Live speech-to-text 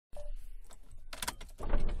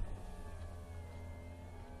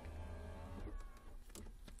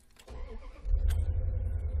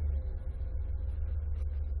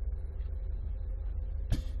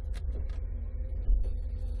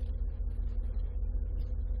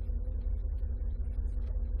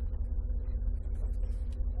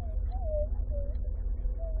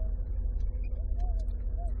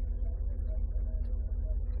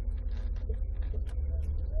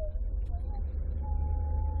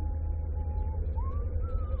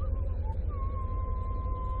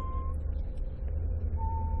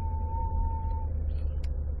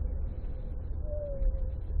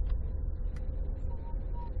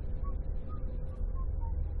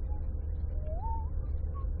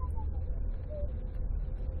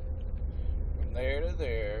there to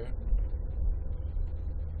there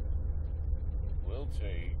will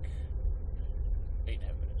take 8.5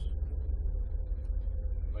 minutes.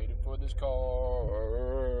 Waiting for this car.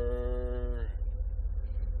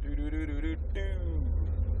 Do. Here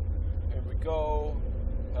we go.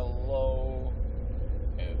 Hello,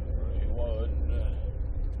 everyone.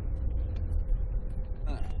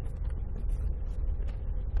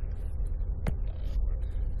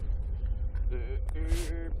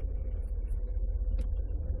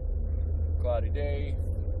 Cloudy day.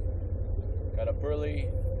 Got up early.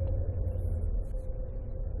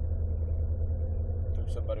 Took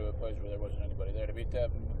somebody to a place where there wasn't anybody there to meet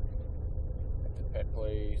them. At the pet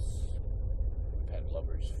place. Pet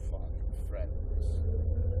lovers, fun, friends.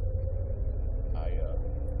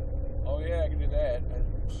 Oh yeah, I can do that.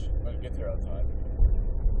 I'm gonna get there on time.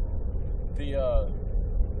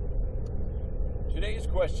 Today's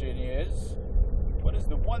question is, what is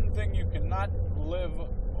the one thing you cannot live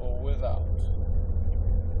without?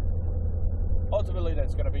 Ultimately,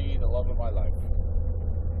 that's going to be the love of my life.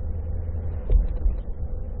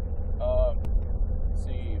 Let's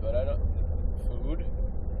see, but I don't... Food?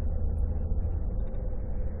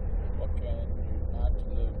 What can you not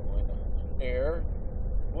live without? Air?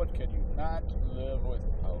 What can you not live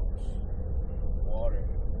without? Water.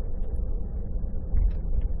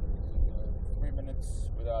 3 minutes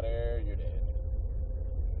without air, you're dead.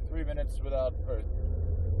 3 minutes without earth.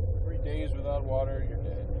 3 days without water, you're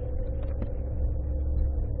dead.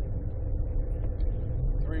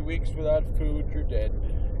 3 weeks without food, you're dead.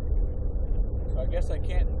 So I guess I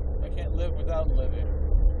can't live without living.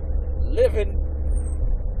 Living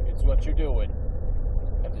is what you're doing.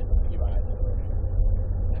 I have to keep my eyes open.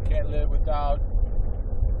 I can't live without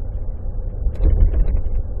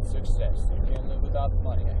success. I can't live without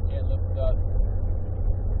money. I can't live without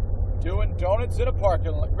doing donuts in a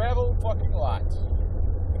parking lot, gravel fucking lot.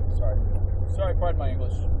 Sorry, pardon my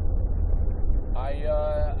English.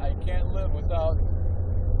 I can't live without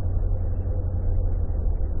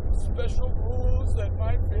special rules that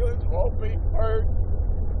my feelings won't be hurt.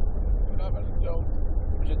 And I'm an adult.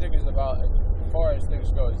 Which I think is about, as far as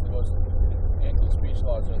things go, is the most, anti-speech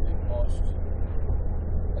laws are the most,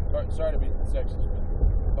 sorry to be sexist,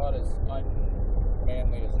 but about as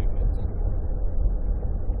unmanly as it gets.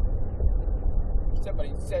 If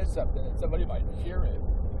somebody says something and somebody might hear it,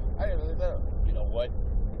 I don't really know. You know what?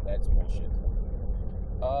 That's bullshit.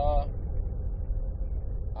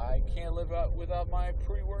 I can't live out without my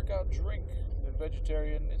pre-workout drink. The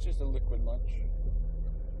vegetarian, it's just a liquid lunch.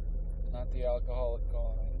 Not the alcoholic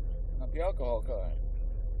kind. Not the alcohol kind.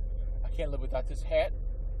 I can't live without this hat.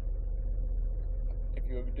 If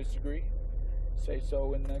you disagree, say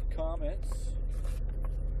so in the comments.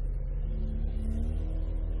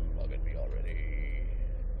 Bugging me already.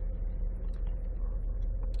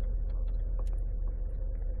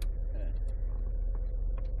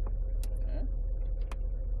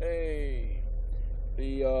 Hey,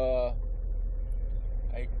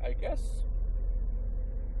 I guess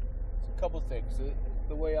it's a couple things.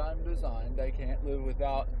 The way I'm designed, I can't live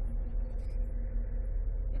without.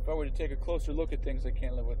 If I were to take a closer look at things, I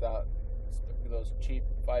can't live without those cheap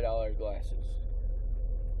 $5 glasses.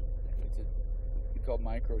 If it's called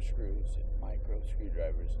micro screws and micro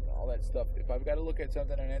screwdrivers and all that stuff. If I've got to look at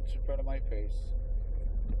something and it's in front of my face,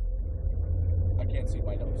 I can't see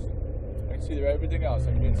my nose. I can see everything else.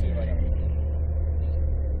 I can't see my nose.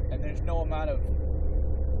 And there's no amount of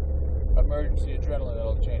emergency adrenaline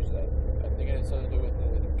that'll change that. I think it has something to do with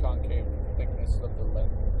the concave thickness of the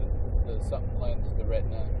lens, the something lens, the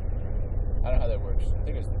retina. I don't know how that works. I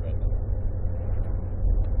think it's the retina.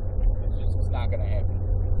 It's not going to happen.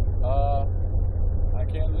 I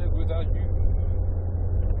can't live without you.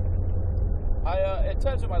 At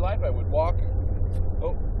times in my life, I would walk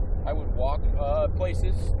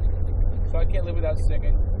places. So I can't live without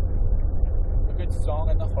singing. A good song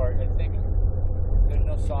in the heart. I think if there's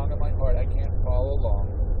no song in my heart, I can't follow along.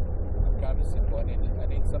 I'm kind of simple. I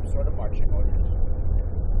need some sort of marching orders.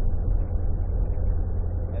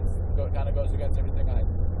 That kind of goes against everything I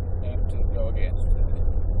aim to go against.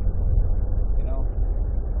 You know?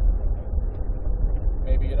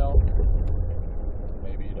 Maybe you know.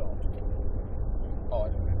 Maybe you don't. Oh,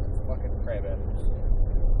 it's fucking crab apples.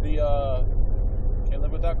 Can't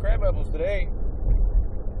live without crab apples today.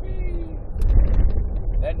 Whee!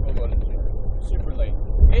 Then we'll go to the gym. Super late.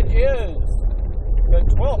 It is the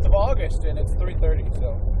 12th of August and it's 3:30,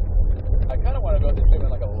 so I kind of want to go to the gym at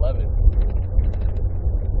like 11.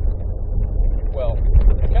 Well,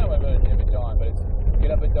 I kind of want to go to the gym at dawn, but it's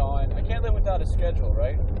get up at dawn. I can't live without a schedule,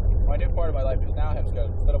 right? My new part of my life is now have a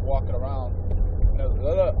schedule. Instead of walking around,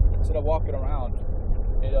 instead of walking around,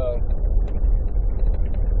 it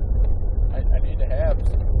I need to have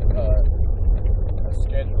a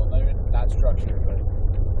schedule, maybe not structured, but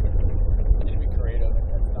I need to be creative,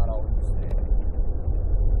 and it's not always the same.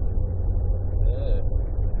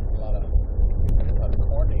 A lot of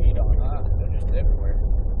corn to eat on, huh? They're just everywhere.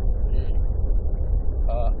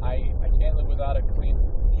 I can't live without a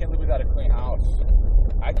clean house.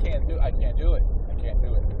 I can't do it.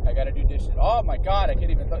 I gotta do dishes. Oh my God, I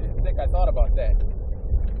can't even think I thought about that.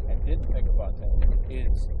 I didn't think about that.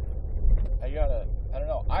 I don't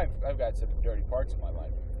know. I've got some dirty parts in my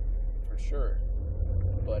life, for sure.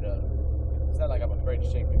 But it's not like I'm afraid to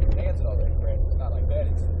shake people's hands and all that crap. It's not like that.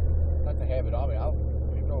 It's not to have it on me. I'll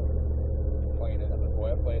go playing it. I'm a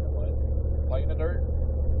boy. I play in the mud, play in the dirt,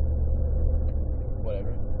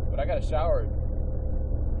 whatever. But I got to shower.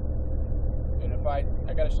 And if I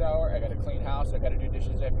got to shower, I got to clean house, I got to do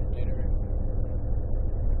dishes after dinner.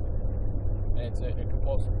 And it's a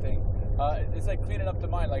compulsive thing. It's like cleaning up the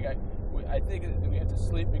mind. Like I think that we have to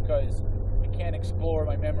sleep because I can't explore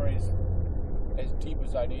my memories as deep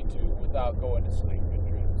as I need to without going to sleep.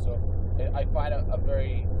 So I find a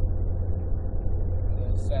very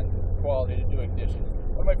zen quality to doing dishes.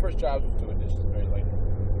 One of my first jobs was doing dishes very late.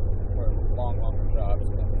 For long jobs.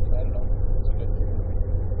 I don't know. It's a good thing.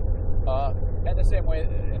 And the same way,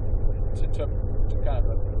 to kind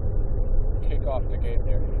of kick off the game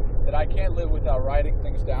there, that I can't live without writing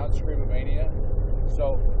things down, Scribomania.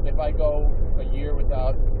 So if I go a year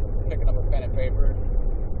without picking up a pen and paper,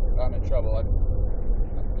 I'm in trouble. I'm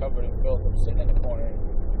covered in filth. I'm sitting in the corner.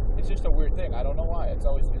 It's just a weird thing. I don't know why. It's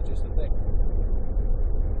just a thing.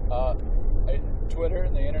 Twitter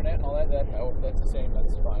and the internet and all that helps. That's the same.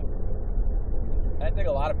 That's fine. And I think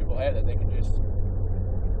a lot of people have that. They can just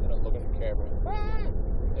look at the camera.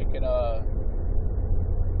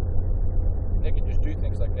 They can just do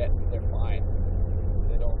things like that. They're fine.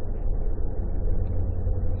 They don't.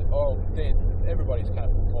 Everybody's kind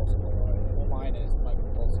of compulsive. Well, mine is. My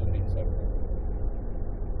compulsivity is everything.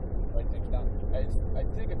 Write things down. I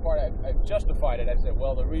think in part I've justified it. I said,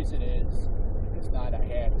 well, the reason is it's not I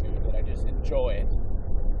have to, that I just enjoy it.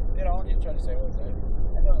 You try to say, well,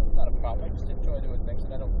 I know it's not a problem. I just enjoy doing things,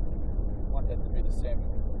 and I don't want that to be the same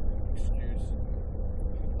excuse.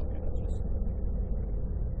 Okay, let's just.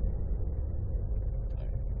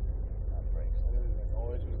 That breaks.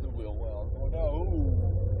 Always with the wheel well. Oh no!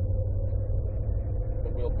 The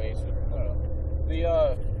wheel basic. I don't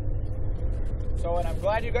know. So, and I'm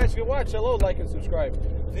glad you guys can watch. Hello, like and subscribe.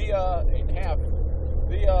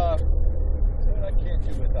 I can't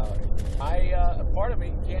do without. A part of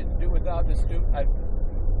me can't do without this dude.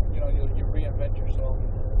 You reinvent yourself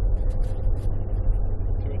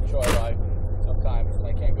to enjoy life sometimes. And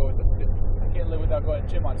I can't live without going to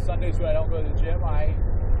the gym. On Sundays when I don't go to the gym, I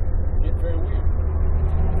get very weird.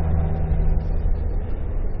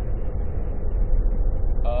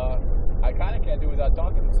 I kind of can't do without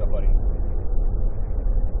talking to somebody.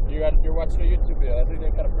 You're watching a YouTube video. I think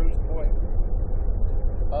that kind of proves the point.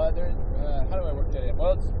 How do I work that in?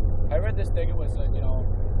 Well, I read this thing. It was,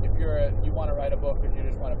 if you want to write a book and you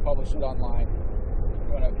just want to publish it online,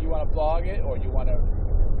 you want to blog it, or you want to,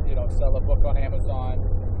 sell a book on Amazon,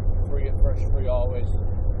 free at first, free always.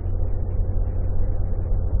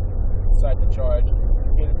 Decide to charge.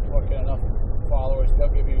 Get fucking enough followers, they'll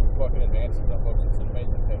give you fucking advances on books. It's an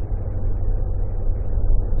amazing thing.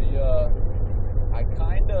 I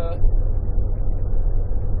kinda.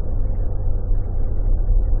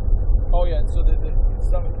 Oh yeah, so they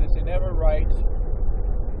never write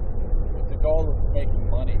with the goal of making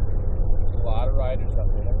money. There's a lot of writers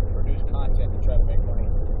out there that produce content to try to make money.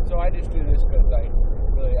 So I just do this because I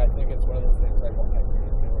think it's one of those things I want to do.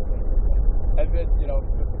 I've been,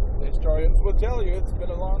 the historians will tell you it's been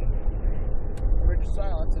a long bridge of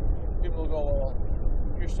silence, and people will go, well,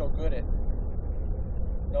 you're so good at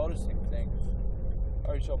noticing things.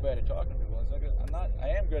 Are you so bad at talking to people? It's like, I'm not. I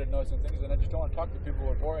am good at noticing things, and I just don't want to talk to people who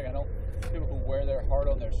are boring. I know people who wear their heart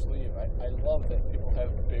on their sleeve. I love that people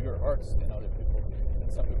have bigger hearts than other people,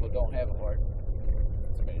 and some people don't have a heart.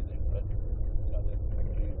 It's amazing, but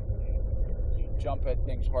you jump at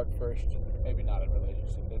things heart first. Maybe not in a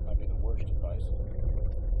relationship. That might be the worst advice.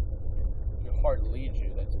 If your heart leads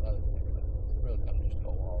you, that's another thing. But it's really kind of just go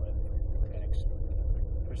all in and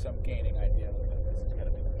for some gaining idea that this is going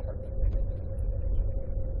to be the perfect thing.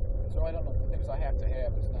 So I don't know. The things I have to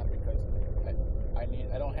have is not because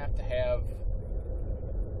I don't have to have.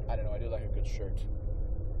 I don't know. I do like a good shirt.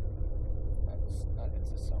 It's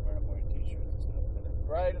the summer. I'm wearing t-shirts and stuff. But it's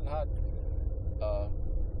bright and hot.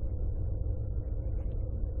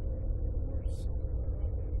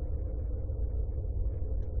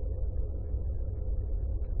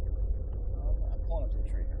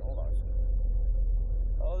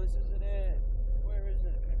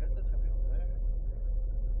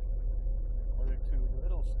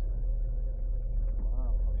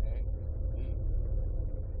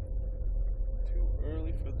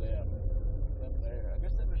 only for them. Them there. I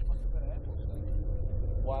guess that must have been Apple's thing.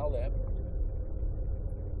 Wild app.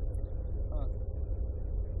 Huh.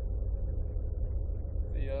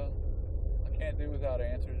 I can't do without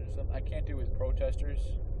answers or something. I can't do with protesters.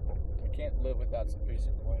 I can't live without some peace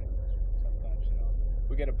and quiet. Sometimes,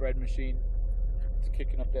 we get a bread machine. It's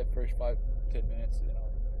kicking up that first 5-10 minutes.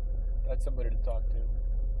 That's somebody to talk to.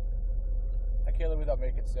 I can't live without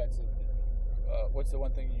making sense. What's the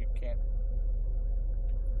one thing you can't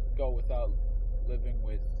go without living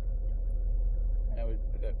with? That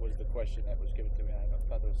was the question that was given to me. I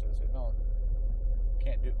thought that was going to say no.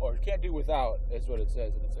 Can't do without. That's what it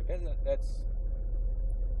says, and it's like it's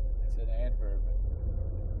an adverb.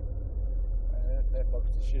 That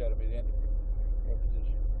bugs the shit out of me. The end of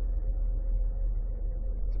preposition.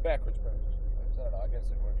 It's a backwards preposition. I don't know. I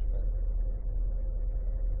guess it works better.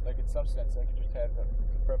 Like in some sense, I could just have the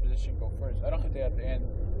preposition go first. I don't have to have the end.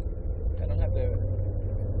 I don't have the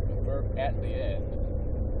verb at the end.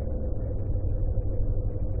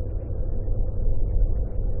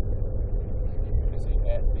 Is it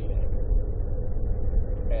at the end?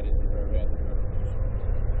 At is the verb and the preposition.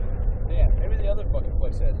 Yeah, maybe the other fucking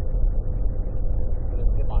place has it.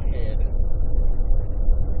 In my head.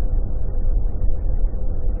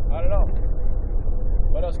 I don't know.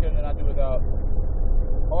 What else can I not do without?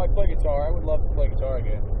 Oh, I play guitar. I would love to play guitar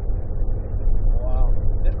again. Wow.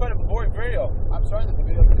 It's quite a boring video. I'm sorry that the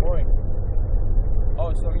video is boring.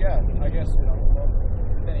 Oh, so yeah, I guess,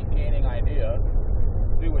 with any gaining idea,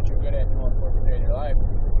 do what you're good at and incorporate in your life.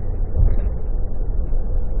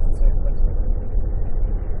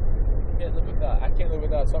 I can't live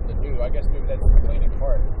without something to do. I guess maybe that's the cleaning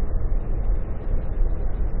part.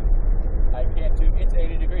 I can't do, it's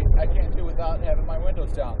 80 degrees. I can't do without having my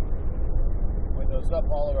windows down. Windows up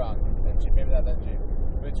all around. Maybe not that cheap.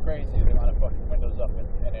 But it's crazy the amount of fucking windows up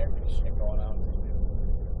and air conditioning going on.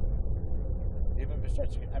 Even if it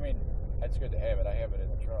starts, it's good to have it. I have it in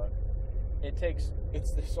the truck.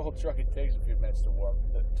 It's this whole truck, it takes a few minutes to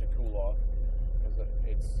cool off. Because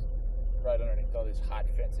it's right underneath all these hot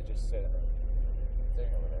vents that just sit in the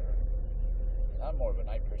thing or whatever. I'm more of a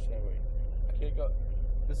night person anyway. I can't go.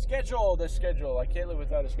 The schedule. I can't live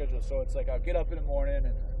without a schedule. So it's like I'll get up in the morning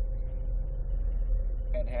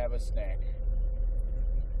and have a snack,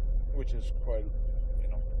 which is quite,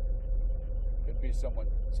 could be some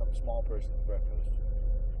small person's breakfast.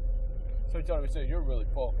 So he told me, you're really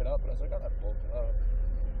bulking up. And I was like, I'm not bulking up.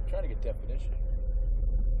 I'm trying to get definition.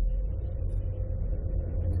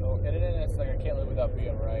 So, and then it's like I can't live without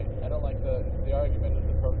being right. I don't like the argument of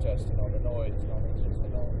the protest and all the noise and all that. It's just,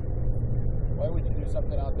 why would you do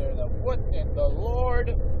something out there that, what in the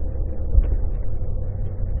Lord?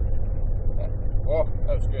 Oh,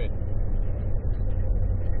 that was good.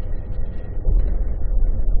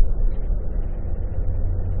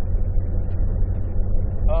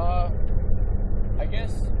 I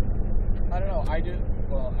guess, I don't know,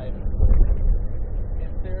 in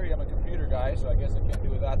theory, I'm a computer guy, so I guess I can't do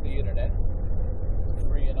without the internet.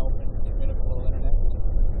 Free and open, communicable internet.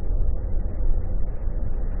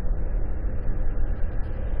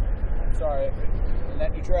 I'm sorry, if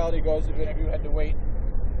net neutrality goes, if any of you had to wait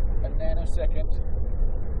a nanosecond,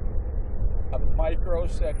 a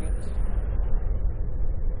microsecond,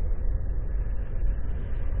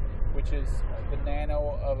 which is the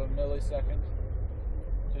nano of a millisecond,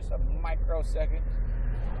 just a microsecond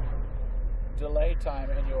delay time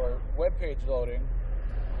in your web page loading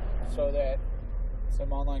so that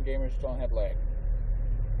some online gamers don't have lag.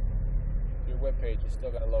 Your web page is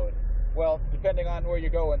still going to load. Well, depending on where you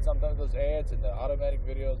go, and sometimes those ads and the automatic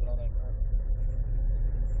videos and all that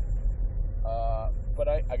crap. But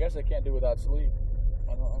I guess I can't do without sleep.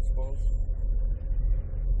 I suppose.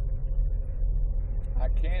 I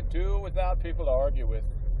can't do without people to argue with.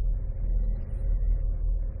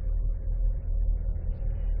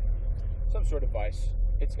 Some sort of vice.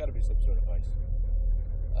 It's got to be some sort of vice.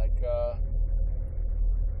 Like, yeah.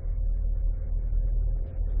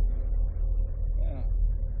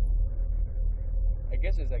 I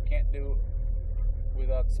guess I can't do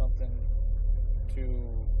without something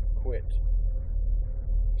to quit.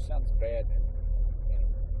 Sounds bad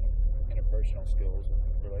in interpersonal skills and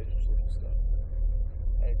relationships and stuff.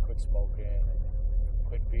 I quit smoking and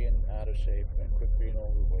quit being out of shape and quit being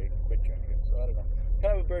overweight and quit drinking. So I don't know.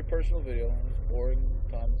 Kind of a very personal video. It's boring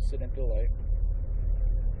time to sit into life.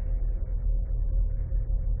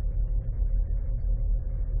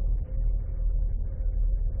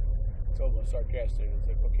 It's almost sarcastic. It's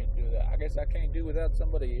like, what can't you do that? I guess I can't do without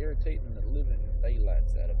somebody irritating the living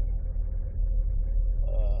daylights out of me.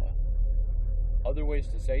 Other ways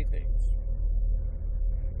to say things.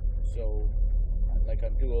 So, I like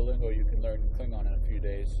on Duolingo, you can learn Klingon in a few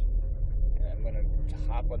days. And I'm gonna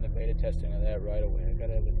hop on the beta testing of that right away. I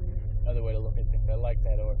gotta have another way to look at things. I like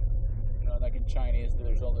that. Or, you know, like in Chinese,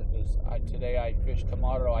 there's only this. Today I fish,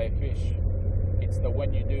 tomorrow I fish. It's the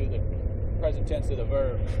when you do the present tense of the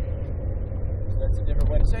verb. So that's a different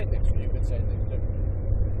way to say things. You could say things different.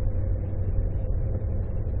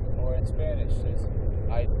 Or in Spanish, says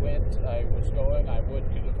I went, I was going, I would,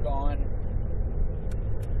 could have gone.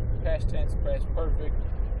 Past tense, past perfect,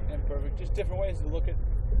 imperfect. Just different ways to look at,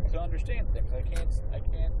 to understand things. I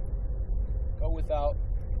can't go without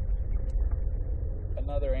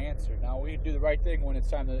another answer. Now we do the right thing when it's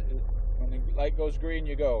time to, when the light goes green,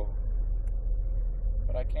 you go.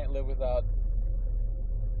 But I can't live without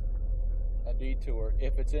a detour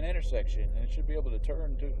if it's an intersection, and it should be able to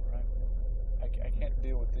turn too, right? I can't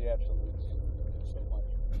deal with the absolutes so much.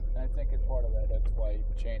 And I think it's part of that. That's why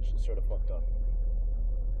change is sort of fucked up.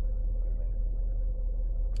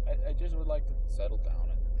 I just would like to settle down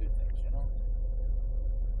and do things, you know?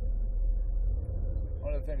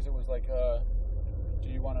 One of the things that was like, do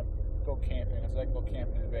you want to go camping? I said, I can go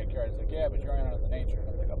camping in the backyard. It's like, yeah, but you're out in the nature. And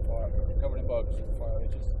I'm like, I'm far, covered in bugs. Far.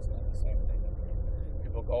 It's not the same thing.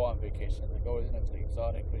 People go on vacation. They go, isn't it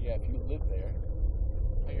exotic? But yeah, if you live there,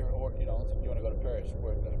 or, you know, if you want to go to Paris,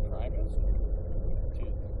 where the crime is,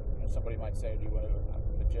 somebody might say, do you want to, I'm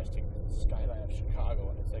majestic skyline of Chicago,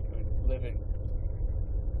 and it's like living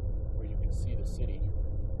where you can see the city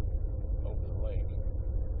over the lake.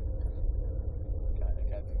 I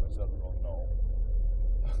think myself, well, no.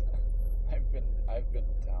 I've been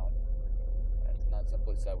to town. It's not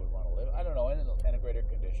someplace I would want to live. I don't know, in greater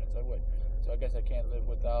conditions I would. So I guess I can't live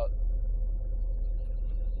without.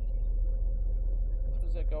 How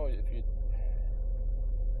does that go? If you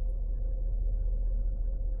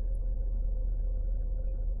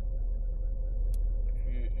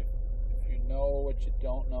know what you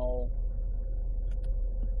don't know,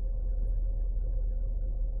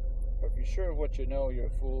 or if you're sure of what you know, you're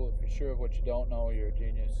a fool. If you're sure of what you don't know, you're a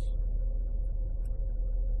genius.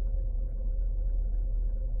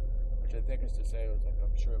 Which I think is to say, it was like,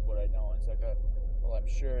 I'm sure of what I know. It's like, well, I'm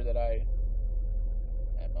sure that I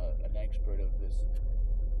am an expert of this,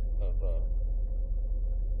 of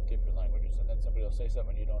different languages, and then somebody will say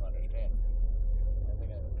something you don't understand. I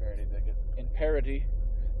think in parity,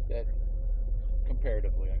 that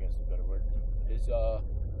comparatively, I guess is a better word, is,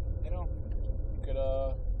 you know, you could,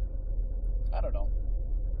 I don't know,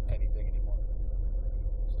 anything anymore.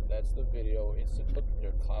 So that's the video. Look, there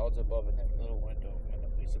are clouds above in that little window and a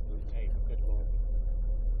piece of blue tape. Good Lord.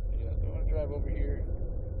 Yeah, I want to drive over here.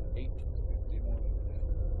 8:51.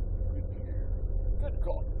 Good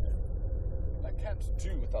God. I can't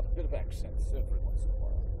do without a bit of accents every once in a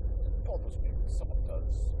while. It bothers me when someone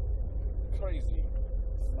does. Crazy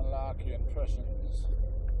malarkey impressions.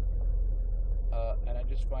 And I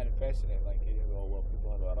just find it fascinating. Like, you go, well,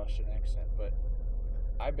 people have a Russian accent, but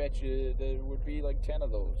I bet you there would be like 10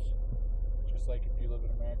 of those. Just like if you live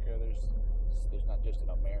in America, there's not just an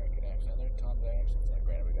American accent. There are tons of accents. And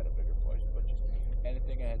granted, we got a bigger place, but just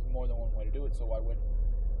anything that has more than one way to do it. So why wouldn't?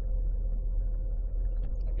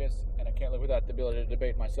 I guess, and I can't live without the ability to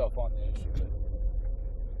debate myself on the issue. But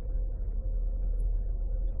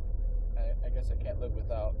I guess I can't live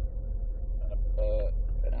without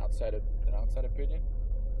an outside opinion.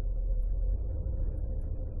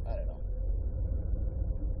 I don't know.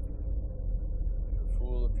 You're a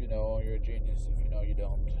fool if you know. You're a genius if you know you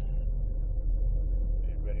don't.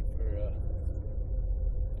 Be ready for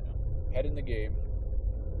head in the game.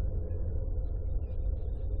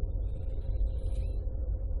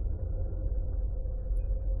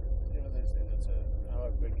 They say that's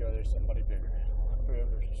however big you are, there's somebody bigger.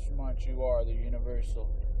 However smart you are, the universal.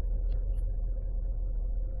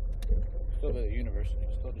 Still be the universe. You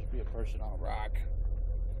can still just be a person on a rock.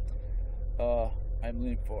 I'm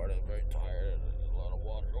leaning forward. I'm very tired. There's a lot of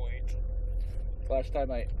water to eat. Last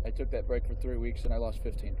time I took that break for 3 weeks and I lost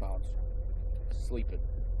 15 pounds. Sleeping.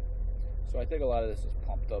 So I think a lot of this is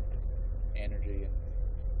pumped up energy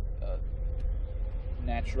and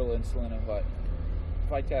natural insulin and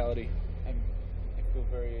vitality. I feel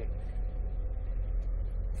very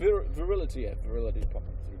virility is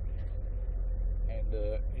pumping through me. And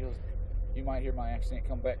you might hear my accent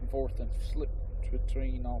come back and forth and slip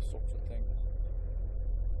between all sorts of things.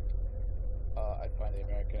 I find the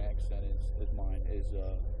American accent is mine.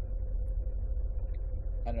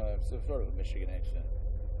 I don't know, it's sort of a Michigan accent.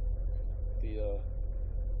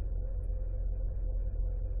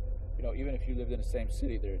 Even if you lived in the same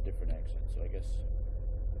city, there are different accents. So I guess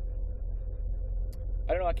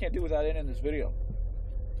I don't know. I can't do without ending this video.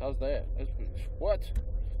 How's that? What?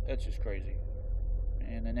 That's just crazy.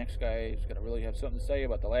 and the next guy is going to really have something to say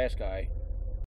about the last guy.